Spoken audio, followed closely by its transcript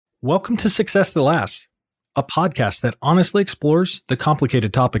Welcome to Success That Lasts, a podcast that honestly explores the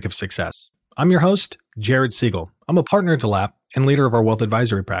complicated topic of success. I'm your host, Jared Siegel. I'm a partner at DeLapp and leader of our wealth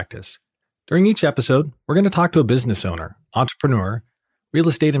advisory practice. During each episode, we're going to talk to a business owner, entrepreneur, real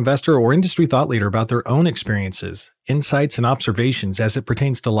estate investor, or industry thought leader about their own experiences, insights, and observations as it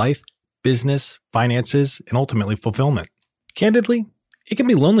pertains to life, business, finances, and ultimately fulfillment. Candidly, it can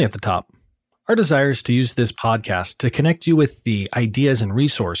be lonely at the top. Our desire is to use this podcast to connect you with the ideas and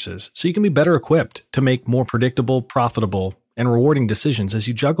resources so you can be better equipped to make more predictable, profitable, and rewarding decisions as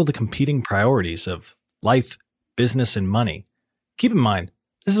you juggle the competing priorities of life, business, and money. Keep in mind,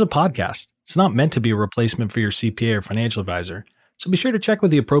 this is a podcast. It's not meant to be a replacement for your CPA or financial advisor, so be sure to check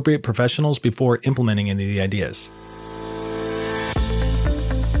with the appropriate professionals before implementing any of the ideas.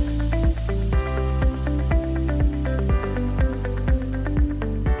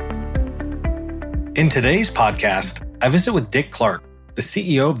 In today's podcast, I visit with Dick Clark, the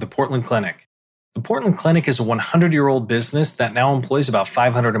CEO of the Portland Clinic. The Portland Clinic is a 100-year-old business that now employs about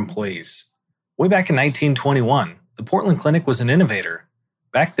 500 employees. Way back in 1921, the Portland Clinic was an innovator.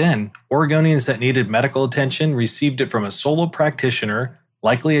 Back then, Oregonians that needed medical attention received it from a solo practitioner,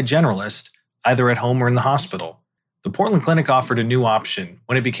 likely a generalist, either at home or in the hospital. The Portland Clinic offered a new option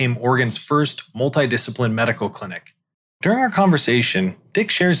when it became Oregon's first multidiscipline medical clinic. During our conversation,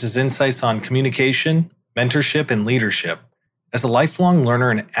 Dick shares his insights on communication, mentorship, and leadership. As a lifelong learner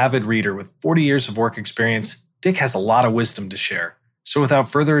and avid reader with 40 years of work experience, Dick has a lot of wisdom to share. So without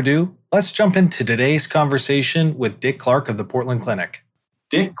further ado, let's jump into today's conversation with Dick Clark of the Portland Clinic.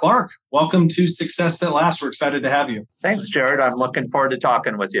 Dick Clark, welcome to Success That Lasts. We're excited to have you. Thanks, Jared. I'm looking forward to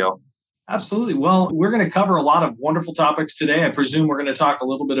talking with you. Absolutely. Well, we're going to cover a lot of wonderful topics today. I presume we're going to talk a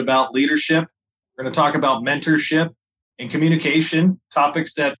little bit about leadership. We're going to talk about mentorship and communication,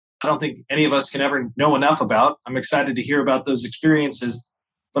 topics that I don't think any of us can ever know enough about. I'm excited to hear about those experiences.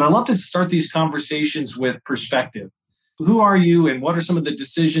 But I love to start these conversations with perspective. Who are you and what are some of the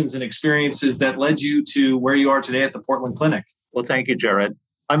decisions and experiences that led you to where you are today at the Portland Clinic? Well, thank you, Jared.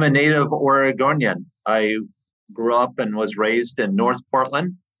 I'm a native Oregonian. I grew up and was raised in North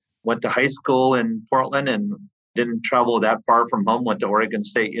Portland, went to high school in Portland and didn't travel that far from home, went to Oregon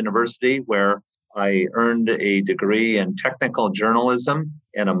State University where I earned a degree in technical journalism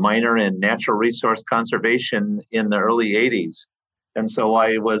and a minor in natural resource conservation in the early 80s. And so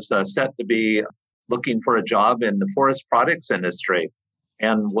I was set to be looking for a job in the forest products industry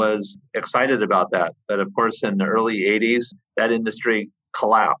and was excited about that. But of course, in the early 80s, that industry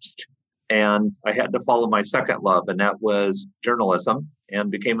collapsed. And I had to follow my second love, and that was journalism, and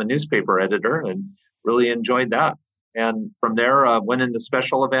became a newspaper editor and really enjoyed that. And from there, went into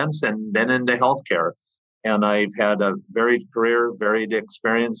special events and then into healthcare. And I've had a varied career, varied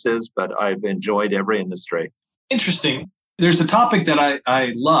experiences, but I've enjoyed every industry. Interesting. There's a topic that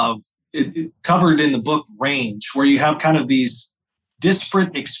I love. It covered in the book Range, where you have kind of these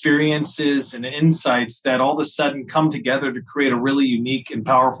disparate experiences and insights that all of a sudden come together to create a really unique and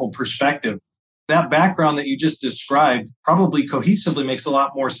powerful perspective. That background that you just described probably cohesively makes a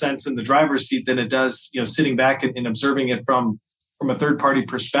lot more sense in the driver's seat than it does, sitting back and observing it from a third-party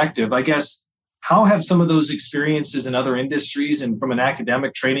perspective. I guess, how have some of those experiences in other industries and from an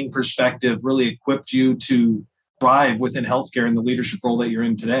academic training perspective really equipped you to thrive within healthcare and the leadership role that you're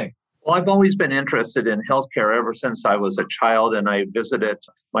in today? Well, I've always been interested in healthcare ever since I was a child, and I visited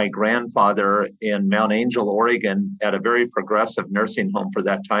my grandfather in Mount Angel, Oregon, at a very progressive nursing home for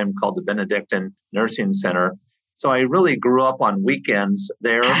that time called the Benedictine Nursing Center. So I really grew up on weekends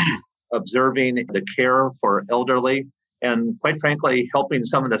there, observing the care for elderly, and quite frankly, helping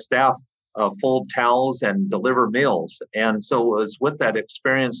some of the staff fold towels and deliver meals. And so it was with that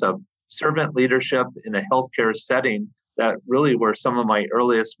experience of servant leadership in a healthcare setting that really were some of my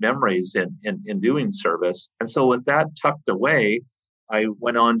earliest memories in doing service. And so with that tucked away, I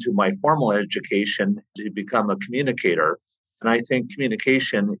went on to my formal education to become a communicator. And I think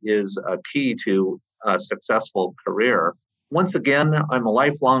communication is a key to a successful career. Once again, I'm a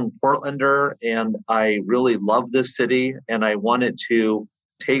lifelong Portlander, and I really love this city. And I wanted to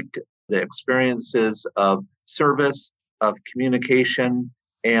take the experiences of service, of communication,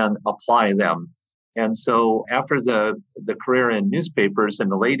 and apply them. And so after the career in newspapers in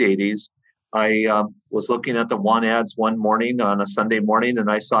the late 80s, I was looking at the want ads one morning on a Sunday morning, and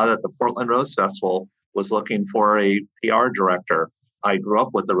I saw that the Portland Rose Festival was looking for a PR director. I grew up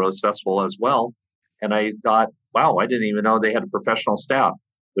with the Rose Festival as well. And I thought, wow, I didn't even know they had a professional staff,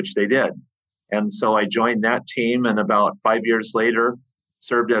 which they did. And so I joined that team, and about 5 years later,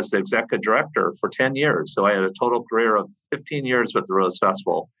 served as the executive director for 10 years. So I had a total career of 15 years with the Rose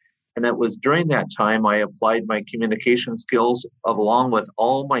Festival. And it was during that time I applied my communication skills along with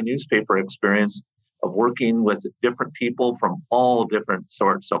all my newspaper experience of working with different people from all different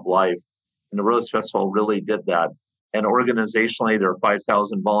sorts of life. And the Rose Festival really did that. And organizationally, there are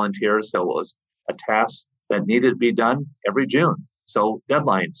 5,000 volunteers. So it was a task that needed to be done every June. So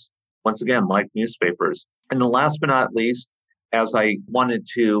deadlines, once again, like newspapers. And the last but not least, as I wanted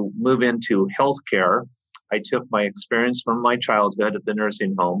to move into healthcare, I took my experience from my childhood at the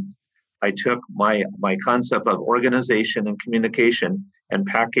nursing home. I took my concept of organization and communication and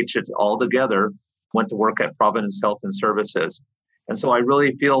packaged it all together, went to work at Providence Health and Services. And so I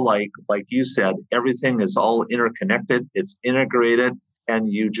really feel like you said, everything is all interconnected, it's integrated, and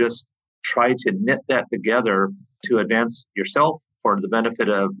you just try to knit that together to advance yourself for the benefit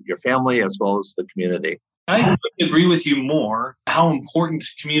of your family as well as the community. I agree with you more how important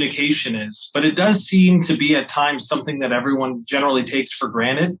communication is, but it does seem to be at times something that everyone generally takes for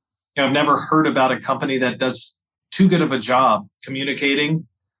granted. I've never heard about a company that does too good of a job communicating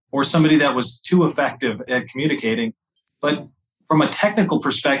or somebody that was too effective at communicating. But from a technical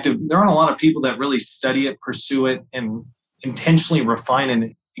perspective, there aren't a lot of people that really study it, pursue it, and intentionally refine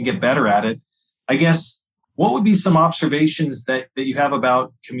and get better at it. I guess, what would be some observations that you have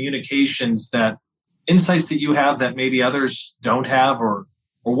about communications, that insights that you have that maybe others don't have, or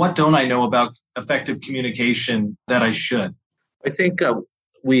what don't I know about effective communication that I should? I think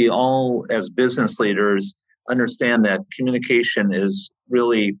we all, as business leaders, understand that communication is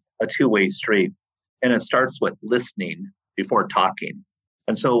really a two-way street, and it starts with listening before talking.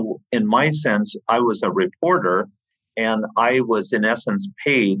 And so in my sense, I was a reporter, and I was in essence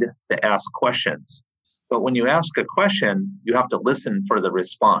paid to ask questions. But when you ask a question, you have to listen for the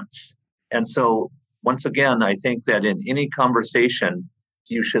response. And so once again, I think that in any conversation,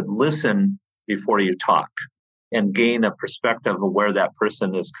 you should listen before you talk and gain a perspective of where that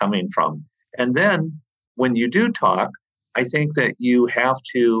person is coming from. And then when you do talk, I think that you have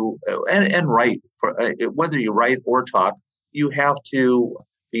to, and write, for whether you write or talk, you have to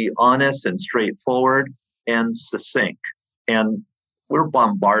be honest and straightforward and succinct. And we're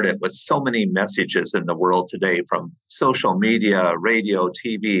bombarded with so many messages in the world today from social media, radio,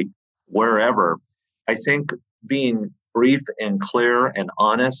 TV, wherever. I think being brief and clear and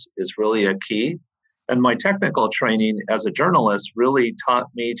honest is really a key. And my technical training as a journalist really taught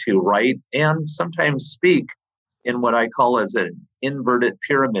me to write and sometimes speak in what I call as an inverted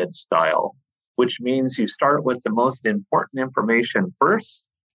pyramid style, which means you start with the most important information first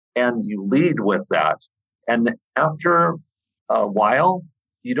and you lead with that. And after a while,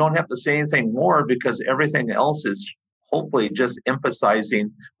 you don't have to say anything more because everything else is hopefully just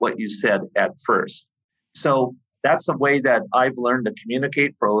emphasizing what you said at first. So that's a way that I've learned to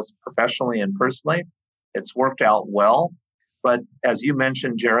communicate both professionally and personally. It's worked out well. But as you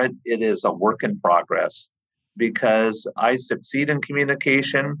mentioned, Jared, it is a work in progress because I succeed in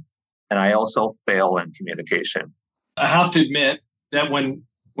communication and I also fail in communication. I have to admit that when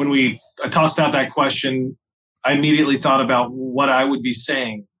I tossed out that question, I immediately thought about what I would be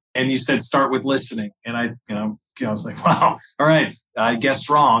saying. And you said start with listening. And I was like, wow, all right, I guessed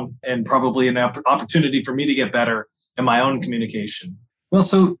wrong, and probably an opportunity for me to get better in my own communication. Well,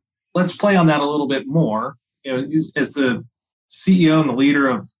 so let's play on that a little bit more. As the CEO and the leader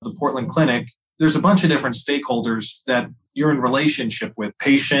of the Portland Clinic, there's a bunch of different stakeholders that you're in relationship with: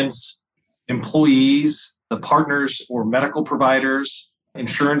 patients, employees, the partners or medical providers,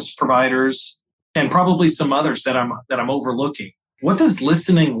 insurance providers, and probably some others that I'm overlooking. What does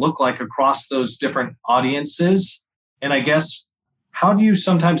listening look like across those different audiences? And I guess, how do you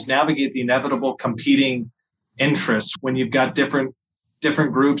sometimes navigate the inevitable competing interests when you've got different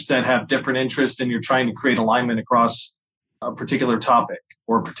groups that have different interests and you're trying to create alignment across a particular topic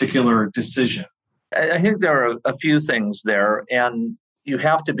or a particular decision? I think there are a few things there, and you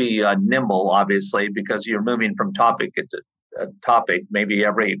have to be nimble, obviously, because you're moving from topic to topic, maybe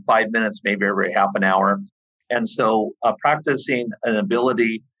every 5 minutes, maybe every half an hour. And so practicing an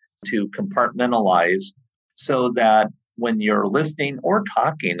ability to compartmentalize so that when you're listening or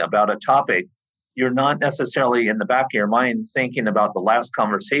talking about a topic, you're not necessarily in the back of your mind thinking about the last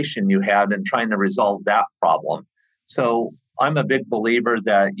conversation you had and trying to resolve that problem. So I'm a big believer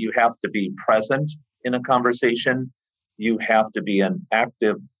that you have to be present in a conversation. You have to be an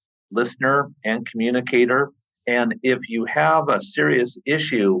active listener and communicator. And if you have a serious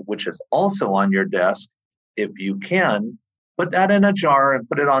issue, which is also on your desk, if you can, put that in a jar and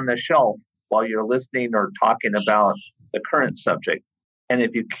put it on the shelf while you're listening or talking about the current subject. And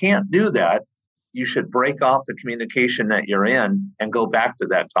if you can't do that, you should break off the communication that you're in and go back to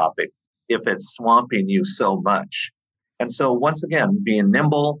that topic if it's swamping you so much. And so once again, being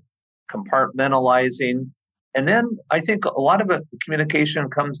nimble, compartmentalizing. And then I think a lot of it, communication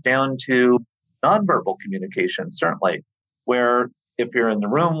comes down to nonverbal communication, certainly, where if you're in the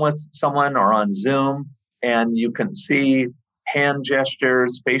room with someone or on Zoom and you can see hand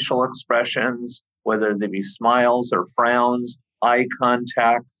gestures, facial expressions, whether they be smiles or frowns, eye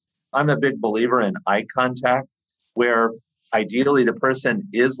contact. I'm a big believer in eye contact, where ideally the person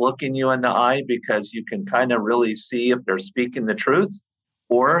is looking you in the eye because you can kind of really see if they're speaking the truth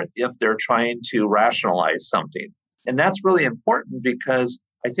or if they're trying to rationalize something. And that's really important because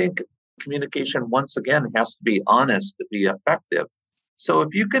I think communication, once again, has to be honest to be effective. So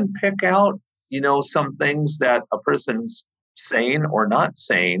if you can pick out, some things that a person's saying or not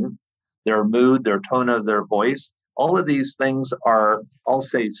saying, their mood, their tone of their voice, all of these things are, I'll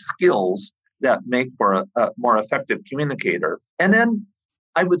say, skills that make for a more effective communicator. And then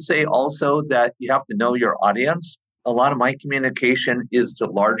I would say also that you have to know your audience. A lot of my communication is to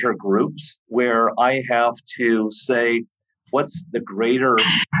larger groups where I have to say, what's the greater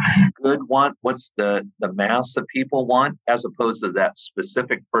good want? What's the mass of people want as opposed to that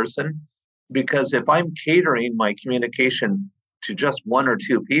specific person? Because if I'm catering my communication to just one or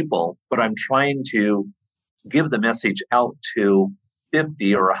two people, but I'm trying to give the message out to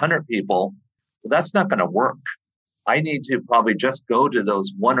 50 or 100 people, well, that's not going to work. I need to probably just go to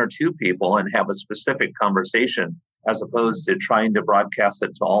those one or two people and have a specific conversation as opposed to trying to broadcast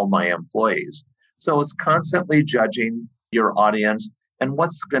it to all my employees. So it's constantly judging your audience and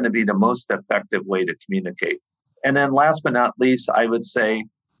what's going to be the most effective way to communicate. And then last but not least, I would say,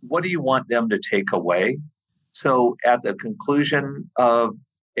 what do you want them to take away? So at the conclusion of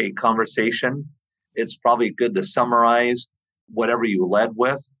a conversation, it's probably good to summarize whatever you led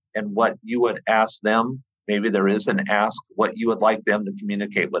with and what you would ask them. Maybe there is an ask, what you would like them to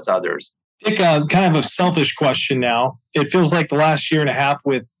communicate with others. Dick, kind of a selfish question now. It feels like the last year and a half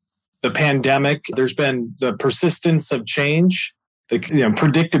with the pandemic, there's been the persistence of change, the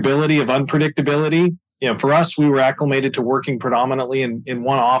predictability of unpredictability. For us, we were acclimated to working predominantly in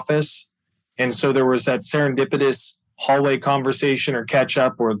one office. And so there was that serendipitous hallway conversation or catch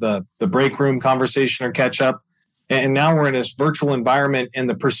up or the break room conversation or catch up. And now we're in this virtual environment and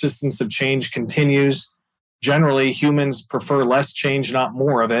the persistence of change continues. Generally, humans prefer less change, not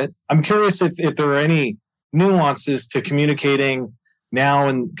more of it. I'm curious if there are any nuances to communicating now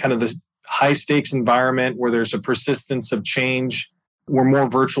in kind of this high stakes environment where there's a persistence of change. We're more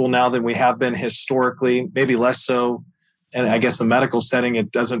virtual now than we have been historically, maybe less so. And I guess a medical setting,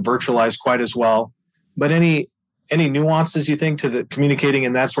 it doesn't virtualize quite as well. But any nuances you think to the communicating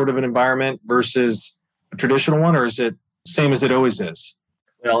in that sort of an environment versus a traditional one, or is it same as it always is?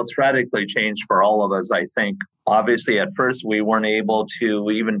 Well, it's radically changed for all of us, I think. Obviously, at first, we weren't able to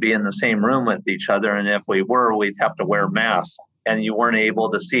even be in the same room with each other. And if we were, we'd have to wear masks. And you weren't able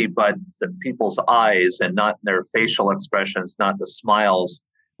to see but the people's eyes and not their facial expressions, not the smiles,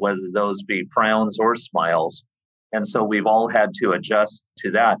 whether those be frowns or smiles. And so we've all had to adjust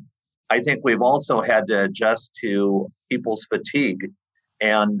to that. I think we've also had to adjust to people's fatigue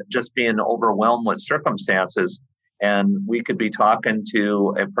and just being overwhelmed with circumstances. And we could be talking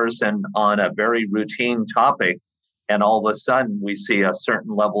to a person on a very routine topic, and all of a sudden we see a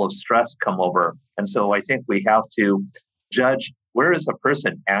certain level of stress come over. And so I think we have to judge, where is a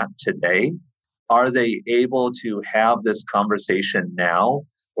person at today? Are they able to have this conversation now?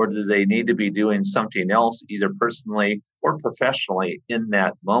 Or do they need to be doing something else, either personally or professionally in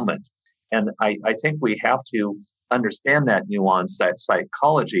that moment? And I think we have to understand that nuance, that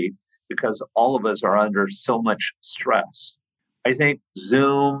psychology, because all of us are under so much stress. I think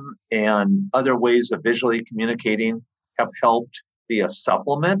Zoom and other ways of visually communicating have helped be a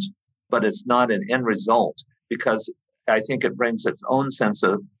supplement, but it's not an end result, because I think it brings its own sense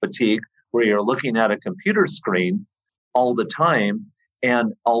of fatigue where you're looking at a computer screen all the time,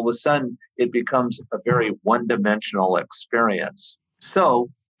 and all of a sudden it becomes a very one-dimensional experience. So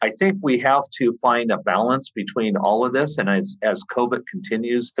I think we have to find a balance between all of this. And as COVID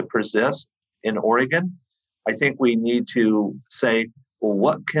continues to persist in Oregon, I think we need to say, well,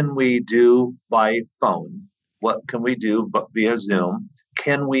 what can we do by phone? What can we do via Zoom?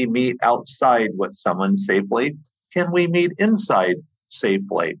 Can we meet outside with someone safely? Can we meet inside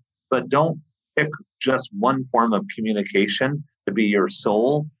safely? But don't pick just one form of communication to be your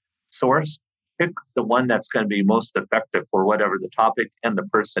sole source. Pick the one that's going to be most effective for whatever the topic and the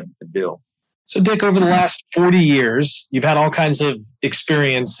person can do. So, Dick, over the last 40 years, you've had all kinds of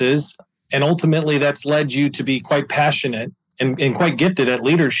experiences, and ultimately that's led you to be quite passionate and quite gifted at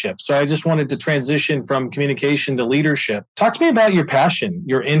leadership. So I just wanted to transition from communication to leadership. Talk to me about your passion,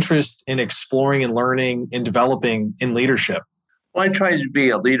 your interest in exploring and learning and developing in leadership. Well, I try to be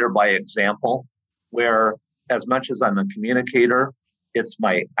a leader by example, where as much as I'm a communicator, it's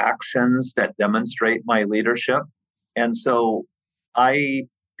my actions that demonstrate my leadership. And so I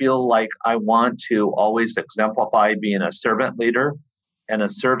feel like I want to always exemplify being a servant leader, and a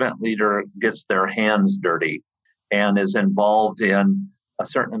servant leader gets their hands dirty and is involved in a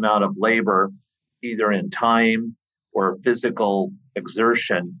certain amount of labor, either in time or physical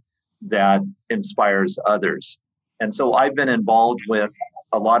exertion that inspires others. And so I've been involved with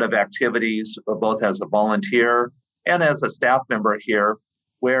a lot of activities, both as a volunteer and as a staff member here,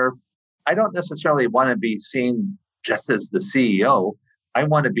 where I don't necessarily want to be seen just as the CEO. I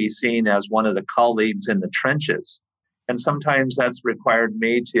want to be seen as one of the colleagues in the trenches. And sometimes that's required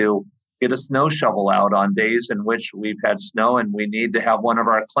me to get a snow shovel out on days in which we've had snow and we need to have one of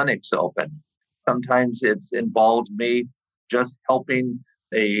our clinics open. Sometimes it's involved me just helping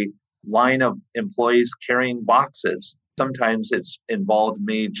a line of employees carrying boxes. Sometimes it's involved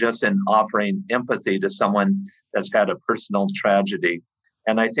me just in offering empathy to someone that's had a personal tragedy.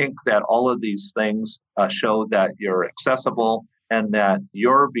 And I think that all of these things show that you're accessible and that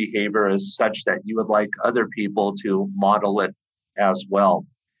your behavior is such that you would like other people to model it as well.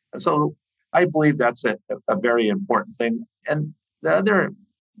 And so I believe that's a very important thing. And the other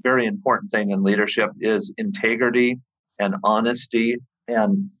very important thing in leadership is integrity and honesty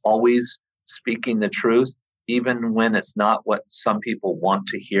and always speaking the truth, even when it's not what some people want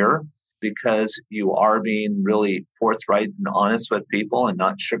to hear, because you are being really forthright and honest with people and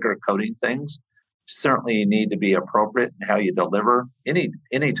not sugarcoating things. Certainly you need to be appropriate in how you deliver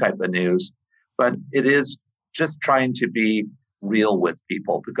any type of news, but it is just trying to be real with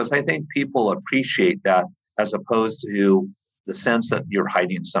people, because I think people appreciate that as opposed to the sense that you're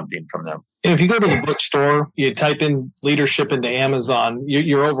hiding something from them. And if you go to the bookstore, you type in leadership into Amazon,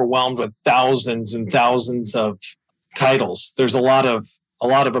 you're overwhelmed with thousands and thousands of titles. There's a lot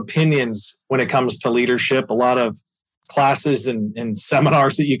of opinions when it comes to leadership, a lot of classes and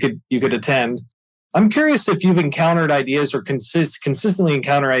seminars that you could attend. I'm curious if you've encountered ideas or consistently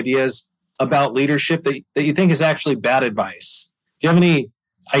encounter ideas about leadership that you think is actually bad advice. Do you have any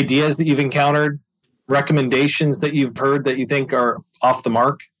ideas that you've encountered, recommendations that you've heard that you think are off the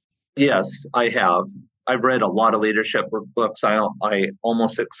mark? Yes, I have. I've read a lot of leadership books. I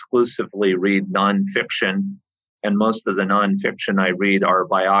almost exclusively read nonfiction, and most of the nonfiction I read are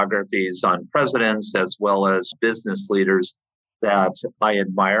biographies on presidents as well as business leaders that I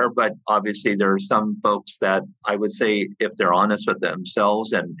admire. But obviously, there are some folks that I would say, if they're honest with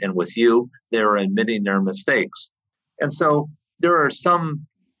themselves and with you, they're admitting their mistakes. And so there are some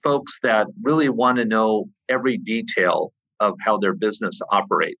folks that really want to know every detail of how their business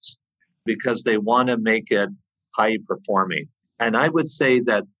operates because they want to make it high performing. And I would say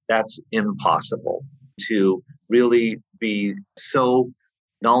that that's impossible to really be so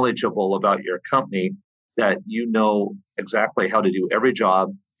knowledgeable about your company that you know exactly how to do every job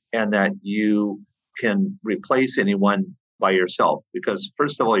and that you can replace anyone by yourself. Because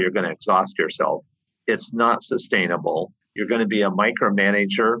first of all, you're going to exhaust yourself. It's not sustainable. You're going to be a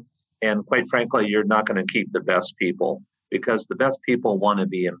micromanager. And quite frankly, you're not going to keep the best people because the best people want to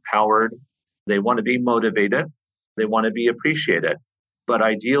be empowered. They want to be motivated. They want to be appreciated. But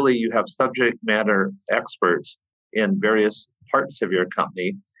ideally, you have subject matter experts in various parts of your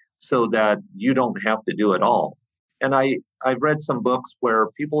company so that you don't have to do it all. And I've read some books where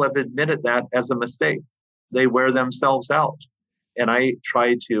people have admitted that as a mistake. They wear themselves out. And I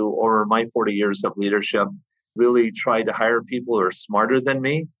try to, over my 40 years of leadership, really try to hire people who are smarter than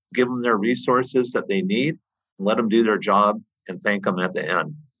me, give them their resources that they need, let them do their job, and thank them at the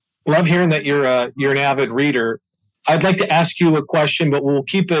end. Love hearing that you're an avid reader. I'd like to ask you a question, but we'll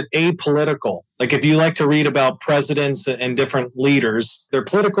keep it apolitical. Like if you like to read about presidents and different leaders, their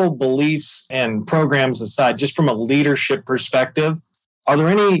political beliefs and programs aside, just from a leadership perspective, are there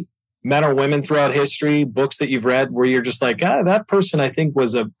any men or women throughout history, books that you've read where you're just like, that person I think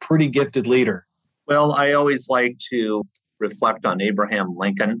was a pretty gifted leader? Well, I always like to reflect on Abraham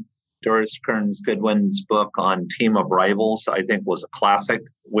Lincoln. Doris Kearns Goodwin's book on Team of Rivals, I think, was a classic,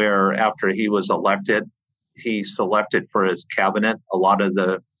 where after he was elected, he selected for his cabinet a lot of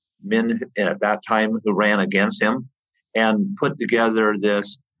the men at that time who ran against him and put together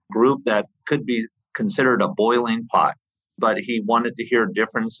this group that could be considered a boiling pot. But he wanted to hear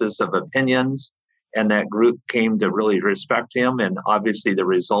differences of opinions, and that group came to really respect him. And obviously the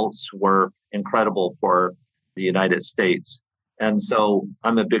results were incredible for the United States. And so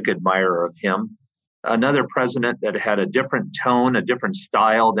I'm a big admirer of him. Another president that had a different tone, a different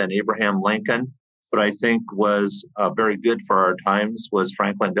style than Abraham Lincoln but I think was very good for our times was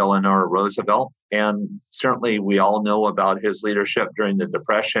Franklin Delano Roosevelt. And certainly we all know about his leadership during the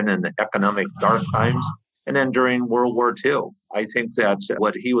Depression and the economic dark times. And then during World War II, I think that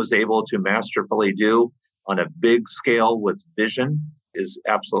what he was able to masterfully do on a big scale with vision is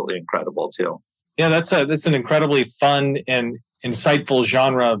absolutely incredible too. Yeah, that's an incredibly fun and insightful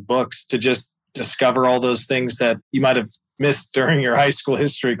genre of books to just discover all those things that you might have missed during your high school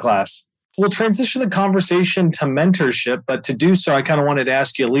history class. We'll transition the conversation to mentorship, but to do so, I kind of wanted to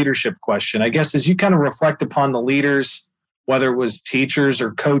ask you a leadership question. I guess as you kind of reflect upon the leaders, whether it was teachers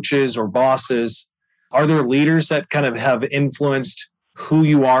or coaches or bosses, are there leaders that kind of have influenced who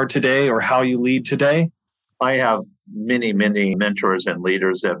you are today or how you lead today? I have many, many mentors and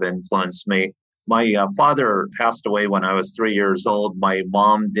leaders that have influenced me. My father passed away when I was 3 years old. My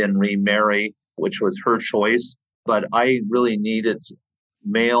mom didn't remarry, which was her choice. But I really needed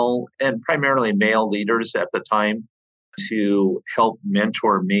male and primarily male leaders at the time to help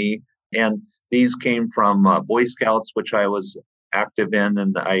mentor me. And these came from Boy Scouts, which I was active in,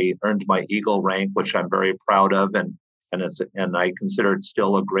 and I earned my Eagle rank, which I'm very proud of. And I consider it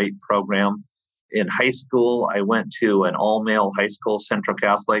still a great program. In high school, I went to an all-male high school, Central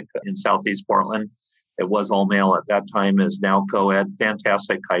Catholic in Southeast Portland. It was all-male at that time, is now co-ed,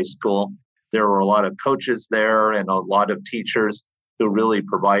 fantastic high school. There were a lot of coaches there and a lot of teachers who really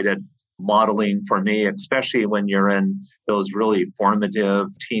provided modeling for me, especially when you're in those really formative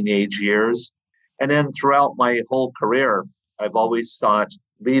teenage years. And then throughout my whole career, I've always sought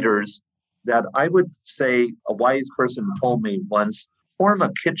leaders that I would say a wise person told me once, form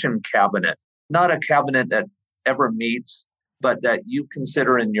a kitchen cabinet. Not a cabinet that ever meets, but that you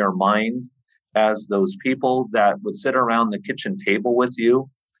consider in your mind as those people that would sit around the kitchen table with you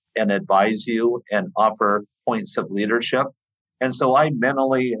and advise you and offer points of leadership. And so I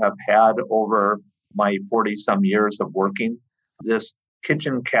mentally have had over my 40-some years of working this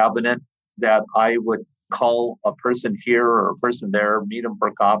kitchen cabinet that I would call a person here or a person there, meet them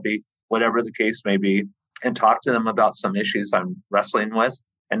for coffee, whatever the case may be, and talk to them about some issues I'm wrestling with.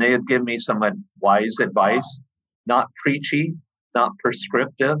 And they would give me some wise advice, not preachy, not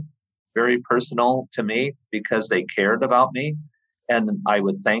prescriptive, very personal to me because they cared about me. And I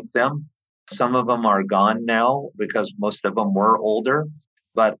would thank them. Some of them are gone now because most of them were older,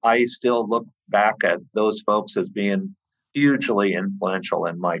 but I still look back at those folks as being hugely influential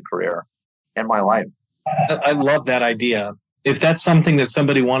in my career and my life. I love that idea. If that's something that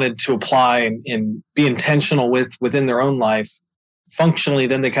somebody wanted to apply and be intentional within their own life, functionally,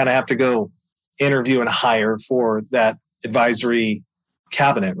 then they kind of have to go interview and hire for that advisory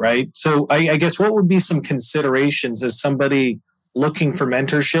cabinet, right? So I guess what would be some considerations as somebody looking for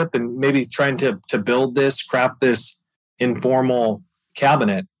mentorship and maybe trying to build this, craft this informal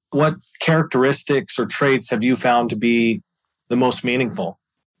cabinet? What characteristics or traits have you found to be the most meaningful?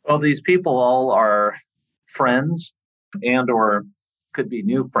 Well, these people all are friends and or could be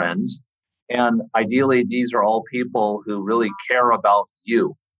new friends. And ideally, these are all people who really care about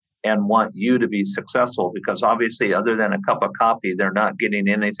you and want you to be successful because obviously, other than a cup of coffee, they're not getting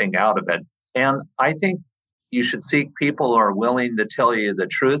anything out of it. And I think you should seek people who are willing to tell you the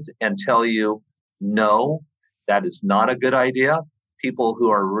truth and tell you, no, that is not a good idea. People who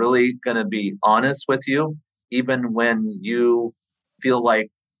are really going to be honest with you, even when you feel like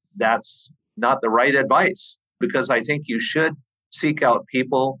that's not the right advice. Because I think you should seek out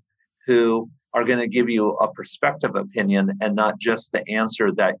people who are going to give you a perspective opinion and not just the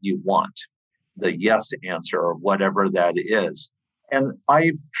answer that you want, the yes answer or whatever that is. And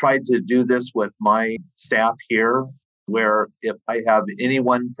I've tried to do this with my staff here, where if I have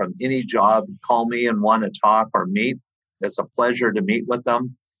anyone from any job call me and want to talk or meet, it's a pleasure to meet with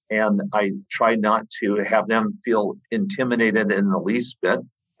them. And I try not to have them feel intimidated in the least bit.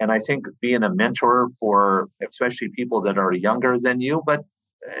 And I think being a mentor for especially people that are younger than you, but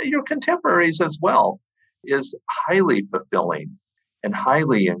your contemporaries as well, is highly fulfilling and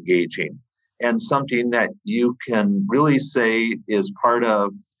highly engaging and something that you can really say is part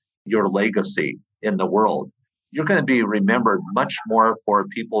of your legacy in the world. You're going to be remembered much more for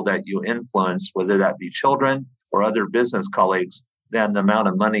people that you influence, whether that be children or other business colleagues, than the amount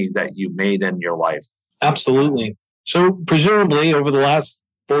of money that you made in your life. Absolutely. So presumably over the last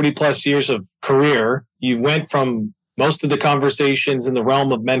 40 plus years of career, you went from most of the conversations in the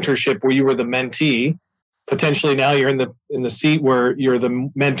realm of mentorship where you were the mentee. Potentially now you're in the seat where you're the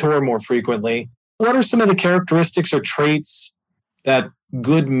mentor more frequently. What are some of the characteristics or traits that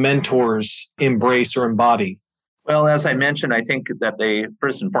good mentors embrace or embody? Well, as I mentioned, I think that they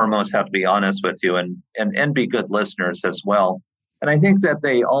first and foremost have to be honest with you and be good listeners as well. And I think that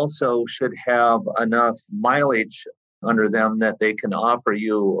they also should have enough mileage under them that they can offer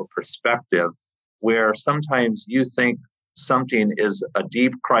you a perspective where sometimes you think something is a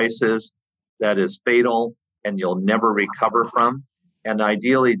deep crisis that is fatal and you'll never recover from. And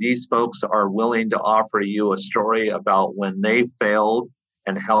ideally, these folks are willing to offer you a story about when they failed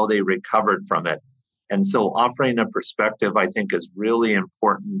and how they recovered from it. And so offering a perspective, I think, is really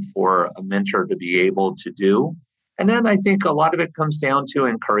important for a mentor to be able to do. And then I think a lot of it comes down to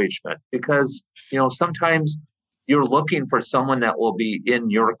encouragement because, sometimes you're looking for someone that will be in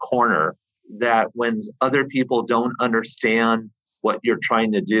your corner, that when other people don't understand what you're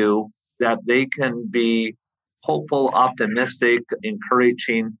trying to do, that they can be hopeful, optimistic,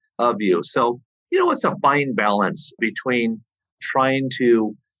 encouraging of you. So, it's a fine balance between trying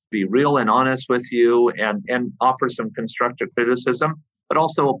to be real and honest with you and offer some constructive criticism, but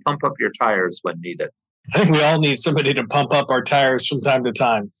also pump up your tires when needed. I think we all need somebody to pump up our tires from time to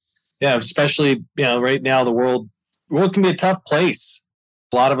time. Yeah, especially, right now the world can be a tough place.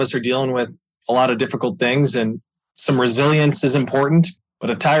 A lot of us are dealing with a lot of difficult things and some resilience is important, but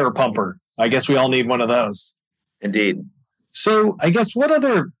a tire pumper, I guess we all need one of those. Indeed. So I guess what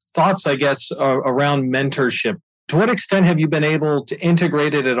other thoughts, around mentorship? To what extent have you been able to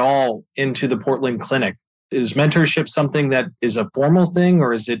integrate it at all into the Portland Clinic? Is mentorship something that is a formal thing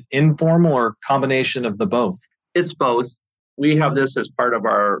or is it informal or a combination of the both? It's both. We have this as part of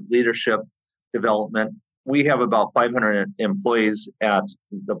our leadership development. We have about 500 employees at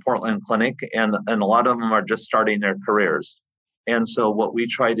the Portland Clinic, and a lot of them are just starting their careers. And so what we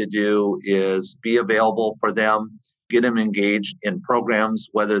try to do is be available for them, get them engaged in programs,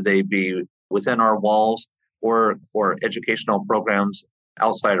 whether they be within our walls or educational programs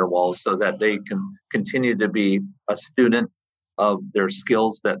outside our walls, so that they can continue to be a student of their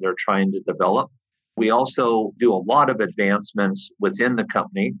skills that they're trying to develop. We also do a lot of advancements within the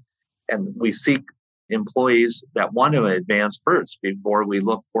company, and we seek employees that want to advance first before we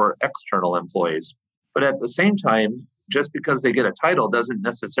look for external employees. But at the same time, just because they get a title doesn't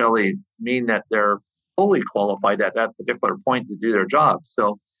necessarily mean that they're fully qualified at that particular point to do their job.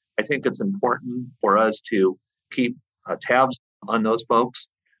 So I think it's important for us to keep tabs on those folks,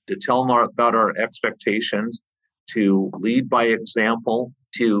 to tell them about our expectations, to lead by example,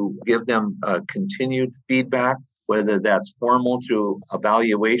 to give them continued feedback, whether that's formal through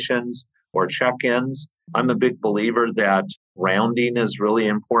evaluations or check-ins. I'm a big believer that rounding is really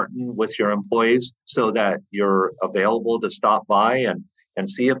important with your employees so that you're available to stop by and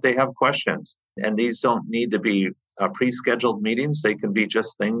see if they have questions. And these don't need to be pre-scheduled meetings. They can be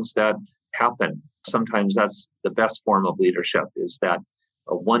just things that happen. Sometimes that's the best form of leadership, is that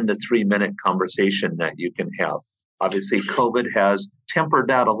a 1 to 3 minute conversation that you can have. Obviously, COVID has tempered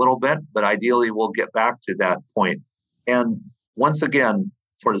that a little bit, but ideally we'll get back to that point. And once again,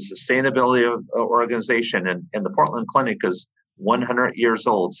 for the sustainability of the organization, and the Portland Clinic is 100 years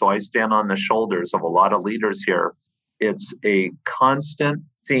old, so I stand on the shoulders of a lot of leaders here. It's a constant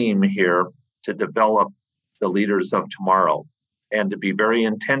theme here to develop the leaders of tomorrow and to be very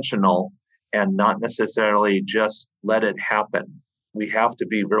intentional and not necessarily just let it happen. We have to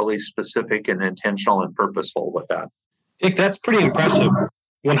be really specific and intentional and purposeful with that. Dick, that's pretty impressive.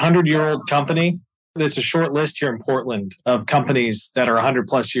 100-year-old company. There's a short list here in Portland of companies that are 100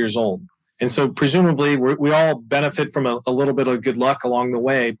 plus years old. And so presumably we all benefit from a little bit of good luck along the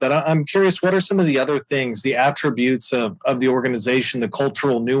way. But I'm curious, what are some of the other things, the attributes of the organization, the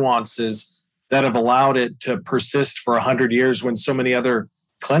cultural nuances that have allowed it to persist for 100 years when so many other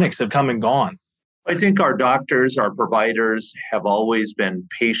clinics have come and gone? I think our doctors, our providers have always been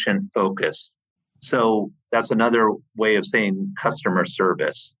patient focused. So that's another way of saying customer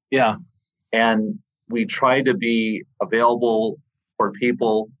service. Yeah. And we try to be available for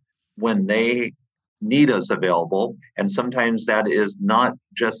people when they need us available. And sometimes that is not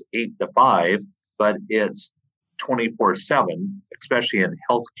just 8 to 5, but it's 24/7, especially in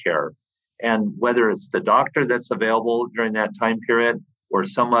healthcare. And whether it's the doctor that's available during that time period or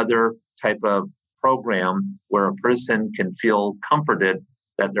some other type of program where a person can feel comforted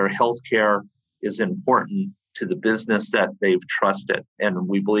that their healthcare is important to the business that they've trusted. And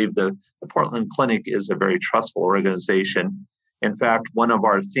we believe the Portland Clinic is a very trustful organization. In fact, one of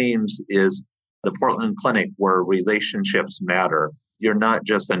our themes is the Portland Clinic, where relationships matter. You're not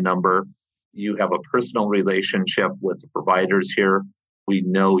just a number. You have a personal relationship with the providers here. We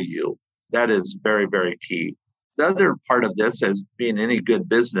know you. That is very, very key. The other part of this is being any good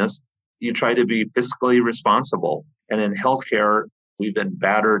business, you try to be fiscally responsible. And in healthcare, we've been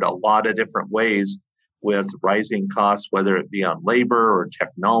battered a lot of different ways with rising costs, whether it be on labor or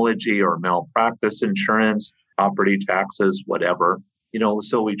technology or malpractice insurance property taxes, whatever.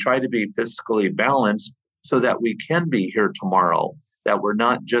 So we try to be fiscally balanced so that we can be here tomorrow, that we're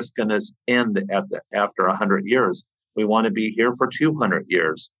not just going to end after 100 years. We want to be here for 200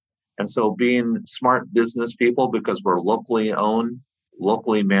 years. And so being smart business people, because we're locally owned,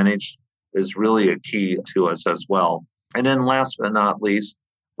 locally managed, is really a key to us as well. And then last but not least,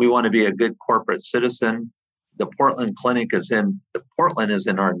 we want to be a good corporate citizen. The Portland Clinic Portland is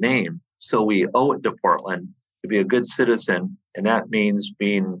in our name. So we owe it to Portland to be a good citizen. And that means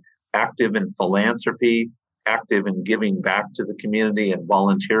being active in philanthropy, active in giving back to the community and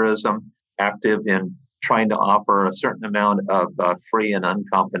volunteerism, active in trying to offer a certain amount of free and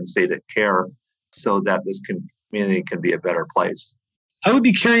uncompensated care so that this community can be a better place. I would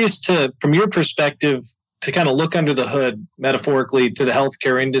be curious from your perspective, to kind of look under the hood, metaphorically, to the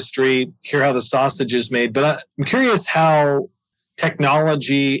healthcare industry, hear how the sausage is made. But I'm curious how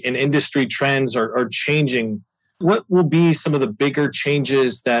technology and industry trends are changing. What will be some of the bigger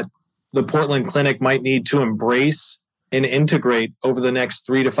changes that the Portland Clinic might need to embrace and integrate over the next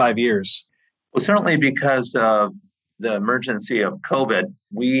 3 to 5 years? Well, certainly because of the emergency of COVID,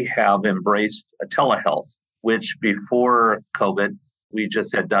 we have embraced telehealth, which before COVID, we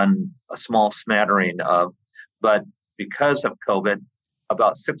just had done a small smattering of. But because of COVID,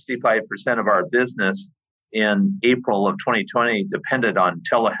 about 65% of our business in April of 2020 depended on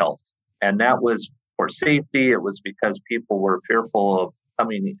telehealth. And that was for safety. It was because people were fearful of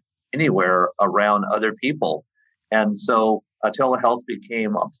coming anywhere around other people. And so telehealth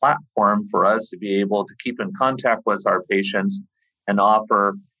became a platform for us to be able to keep in contact with our patients and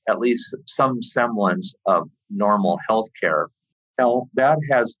offer at least some semblance of normal health care. Now, that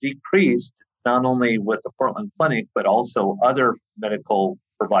has decreased not only with the Portland Clinic, but also other medical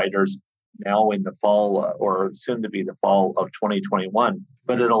providers now in the fall or soon to be the fall of 2021.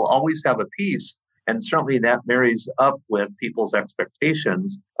 But it'll always have a piece. And certainly that marries up with people's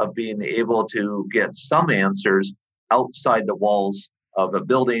expectations of being able to get some answers outside the walls of a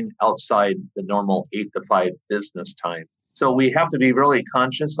building, outside the normal 8 to 5 business time. So we have to be really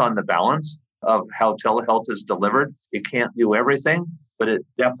conscious on the balance of how telehealth is delivered. It can't do everything, but it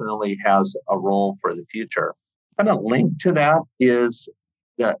definitely has a role for the future. Kind of linked to that is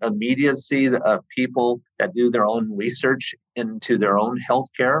the immediacy of people that do their own research into their own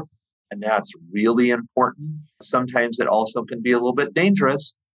healthcare, and that's really important. Sometimes it also can be a little bit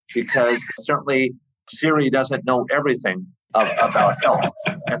dangerous because certainly Siri doesn't know everything about health.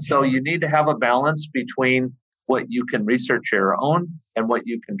 And so you need to have a balance between what you can research your own and what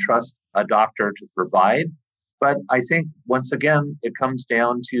you can trust a doctor to provide. But I think, once again, it comes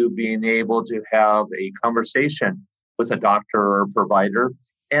down to being able to have a conversation with a doctor or provider.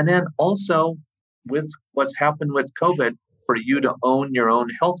 And then also with what's happened with COVID, for you to own your own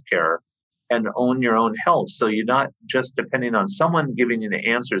healthcare and own your own health. So you're not just depending on someone giving you the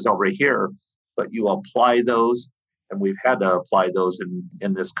answers over here, but you apply those. And we've had to apply those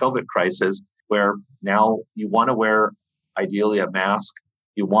in this COVID crisis, where now you want to wear, ideally, a mask.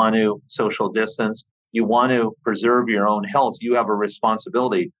 You want to social distance. You want to preserve your own health. You have a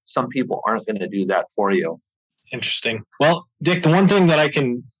responsibility. Some people aren't going to do that for you. Interesting. Well, Dick, the one thing that I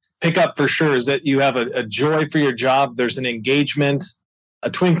can pick up for sure is that you have a joy for your job. There's an engagement, a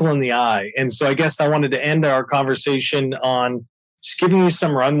twinkle in the eye. And so I guess I wanted to end our conversation on just giving you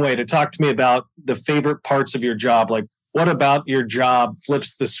some runway to talk to me about the favorite parts of your job. Like, what about your job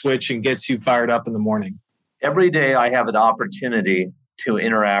flips the switch and gets you fired up in the morning? Every day I have an opportunity to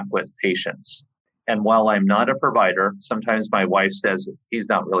interact with patients. And while I'm not a provider, sometimes my wife says he's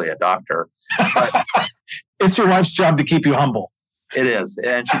not really a doctor. But it's your wife's job to keep you humble. It is.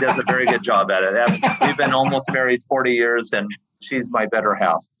 And she does a very good job at it. We've been almost married 40 years, and she's my better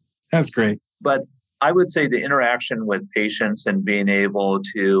half. That's great. But I would say the interaction with patients and being able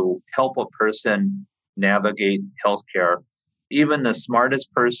to help a person navigate healthcare, even the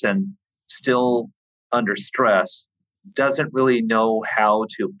smartest person still under stress doesn't really know how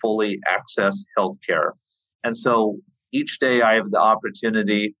to fully access healthcare. And so each day I have the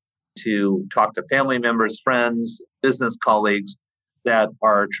opportunity to talk to family members, friends, business colleagues that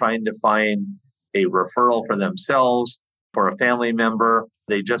are trying to find a referral for themselves, for a family member.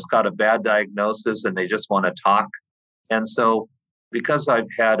 They just got a bad diagnosis and they just want to talk. And so because I've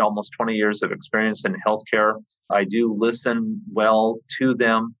had almost 20 years of experience in healthcare, I do listen well to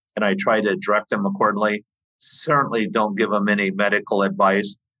them and I try to direct them accordingly. Certainly don't give them any medical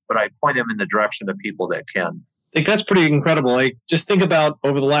advice, but I point them in the direction of people that can. I think that's pretty incredible. Like, just think about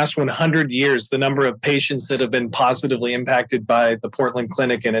over the last 100 years, the number of patients that have been positively impacted by the Portland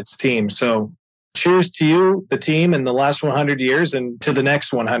Clinic and its team. So cheers to you, the team, in the last 100 years and to the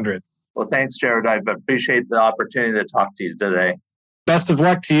next 100. Well, thanks, Jared. I appreciate the opportunity to talk to you today. Best of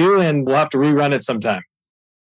luck to you, and we'll have to rerun it sometime.